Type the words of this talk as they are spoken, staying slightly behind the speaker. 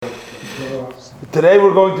Today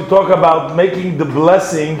we're going to talk about making the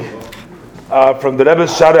blessing from the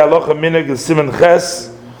Rebbe's Shari Alocha Minig and Siman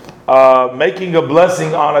Ches, making a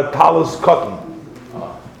blessing on a talus cotton,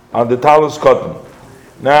 on the talus cotton.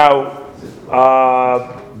 Now,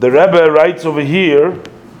 the Rebbe writes over here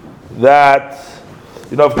that,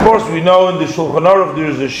 of course we know in the Shulchan Aruch there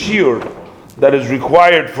is a shiur that is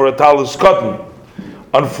required for a talus cotton.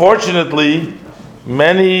 Unfortunately,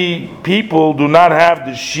 many people do not have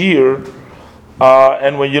the shiur,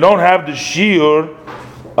 and when you don't have the shiur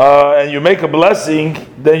and you make a blessing,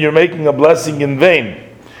 then you're making a blessing in vain.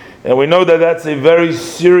 And we know that that's a very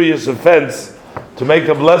serious offense to make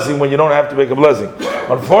a blessing when you don't have to make a blessing.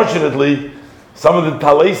 Unfortunately, some of the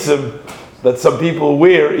talesim that some people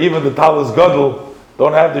wear, even the talus gadol,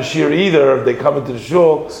 don't have the shiur either. If they come into the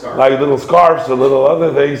shul, like little scarves or little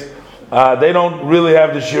other things, they don't really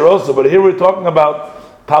have the shiur also. But here we're talking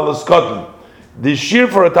about talus cotton. The shiur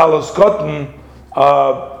for a talus cotton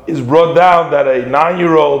is brought down that a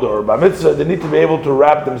 9-year-old or bar mitzvah, they need to be able to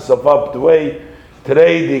wrap themselves up. The way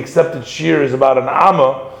today the accepted shiur is about an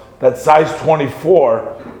amma, that's size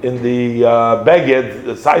 24 in the beged.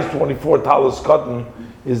 The size 24 talus cotton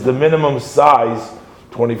is the minimum size.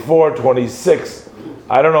 24, 26,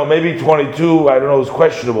 I don't know, maybe 22, I don't know, is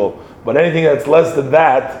questionable. But anything that's less than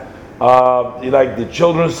that, like the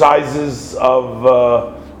children's sizes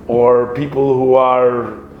of, or people who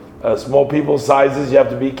are small people sizes, you have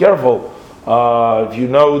to be careful. If you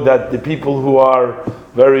know that the people who are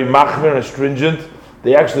very machmir and stringent,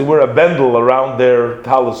 they actually wear a bendel around their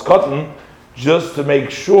talus cotton just to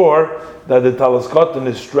make sure that the talus cotton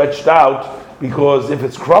is stretched out, because if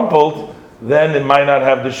it's crumpled, then it might not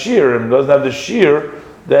have the shiur. If it doesn't have the shiur,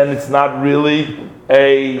 then it's not really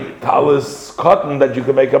a talus cotton that you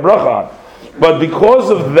can make a bracha on. But because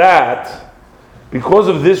of that, because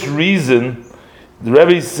of this reason, the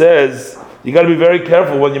Rebbe says you got to be very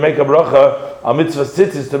careful when you make a bracha on mitzvah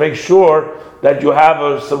tzitzis to make sure that you have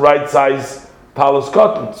a right size talus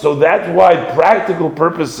cotton. So that's why practical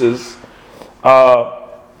purposes,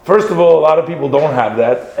 first of all, a lot of people don't have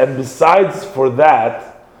that, and besides for that,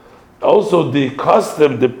 also the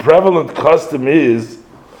prevalent custom is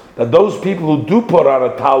that those people who do put on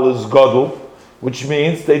a talus gadol, which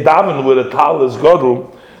means they daven with a talus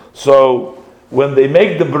gadol, so when they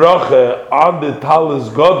make the bracha on the talus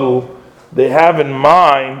gadol, they have in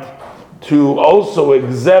mind to also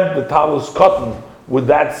exempt the talus cotton with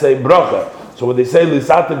that same bracha. So when they say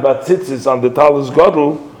lisatel batzitzis on the talus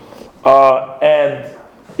gadol, and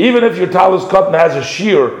even if your talus cotton has a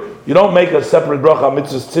shiur, you don't make a separate bracha on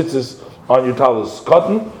mitzvah tzitzis on your talus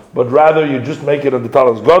cotton, but rather you just make it on the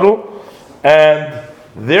talus gadol. And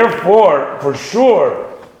therefore, for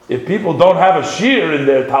sure, if people don't have a shiur in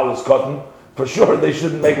their talus cotton, for sure they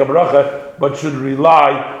shouldn't make a bracha, but should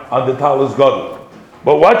rely on the talus gadol.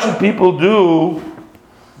 But what should people do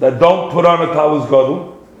that don't put on a talus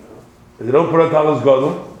gadol? If they don't put on a talus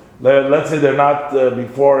gadol, let's say they're not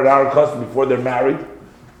before in our custom, before they're married,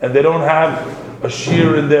 and they don't have a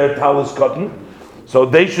shiur in their talus cotton, so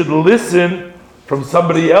they should listen from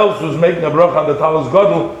somebody else who's making a bracha on the talus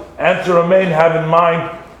gadol, and to remain, have in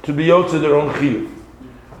mind to be yotze their own chiyuv.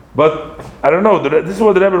 But I don't know. This is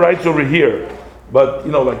what the Rebbe writes over here. But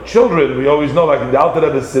like children, we always know, like in the Alter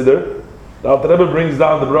Rebbe Siddur, the Alter Rebbe brings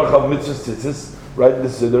down the bracha of mitzvah tzitzis right in the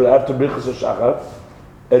Siddur after Birchas HaShachar.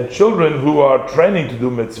 And children who are training to do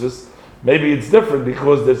mitzvahs, maybe it's different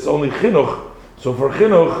because there's only chinuch. So for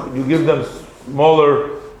chinuch, you give them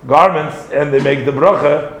smaller garments and they make the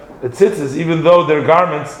bracha, the tzitzis, even though their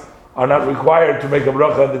garments are not required to make a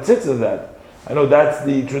bracha on the tzitzis of that. I know that's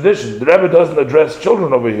the tradition. The Rebbe doesn't address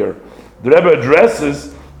children over here. The Rebbe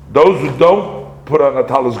addresses those who don't put on a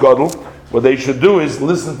talus gadol. What they should do is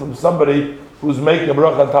listen from somebody who's making a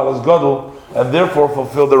bracha on talus gadol, and therefore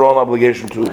fulfill their own obligation too.